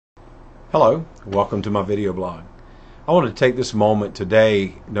Hello, welcome to my video blog. I want to take this moment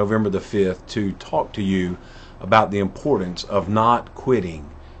today, November the 5th, to talk to you about the importance of not quitting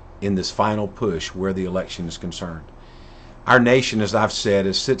in this final push where the election is concerned. Our nation, as I've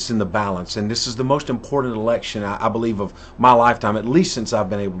said, sits in the balance, and this is the most important election, I believe, of my lifetime, at least since I've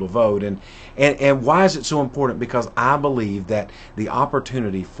been able to vote. And why is it so important? Because I believe that the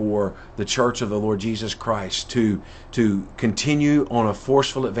opportunity for the Church of the Lord Jesus Christ to continue on a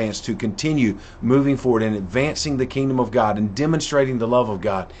forceful advance, to continue moving forward and advancing the kingdom of God and demonstrating the love of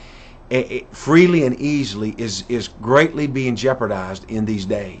God freely and easily is greatly being jeopardized in these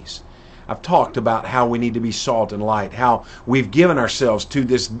days. I've talked about how we need to be salt and light, how we've given ourselves to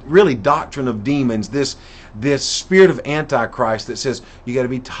this really doctrine of demons, this spirit of Antichrist that says you got to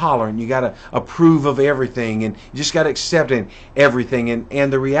be tolerant, you got to approve of everything, and you just got to accept everything.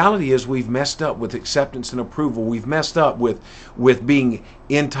 And the reality is we've messed up with acceptance and approval. We've messed up with being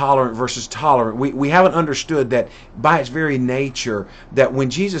intolerant versus tolerant. We haven't understood that by its very nature, that when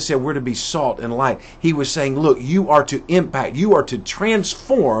Jesus said we're to be salt and light, he was saying, look, you are to impact, you are to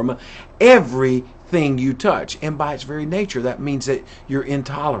transform everything you touch. And by its very nature, that means that you're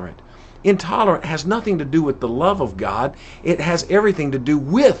intolerant. Intolerant has nothing to do with the love of God. It has everything to do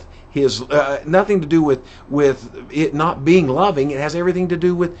with his nothing to do with it not being loving. It has everything to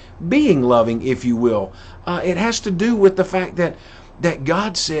do with being loving, if you will. It has to do with the fact that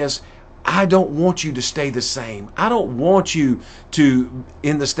God says, I don't want you to stay the same. I don't want you to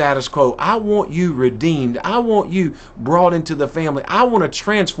in the status quo. I want you redeemed. I want you brought into the family. I want to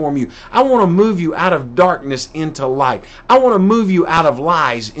transform you. I want to move you out of darkness into light. I want to move you out of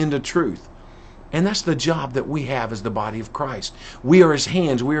lies into truth. And that's the job that we have as the body of Christ. We are his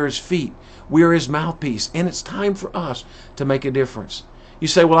hands. We are his feet. We are his mouthpiece. And it's time for us to make a difference. You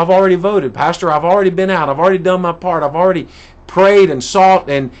say, well, I've already voted, Pastor. I've already been out. I've already done my part. I've already prayed and sought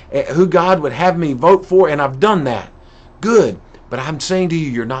and who God would have me vote for, and I've done that. Good. But I'm saying to you,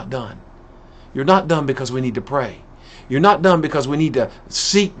 you're not done. You're not done because we need to pray. You're not done because we need to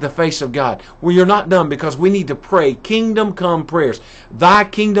seek the face of God. Well, you're not done because we need to pray kingdom come prayers. Thy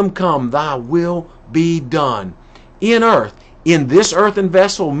kingdom come, thy will be done in earth, in this earthen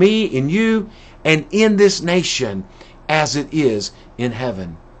vessel, me, in you, and in this nation as it is in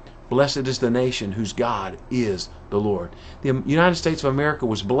heaven. Blessed is the nation whose God is the Lord. The United States of America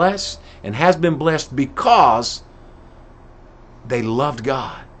was blessed and has been blessed because they loved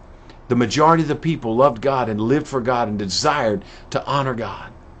God. The majority of the people loved God and lived for God and desired to honor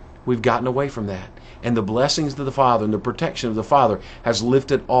God. We've gotten away from that. And the blessings of the Father and the protection of the Father has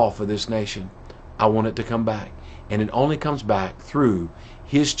lifted off of this nation. I want it to come back. And it only comes back through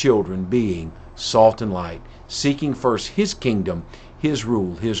his children being salt and light, seeking first his kingdom, his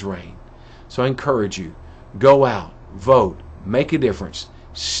rule, his reign. So I encourage you, go out, vote, make a difference,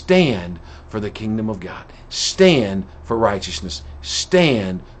 stand for the kingdom of God, stand for righteousness,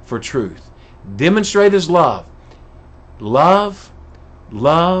 stand for truth, demonstrate his love. Love,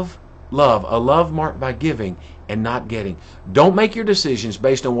 love, love. A love marked by giving and not getting. Don't make your decisions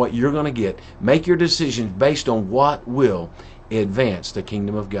based on what you're going to get. Make your decisions based on what will advance the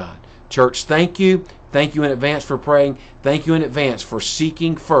kingdom of God. Church, thank you. Thank you in advance for praying. Thank you in advance for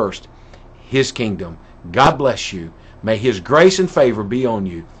seeking first his kingdom. God bless you. May his grace and favor be on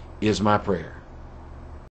you, is my prayer.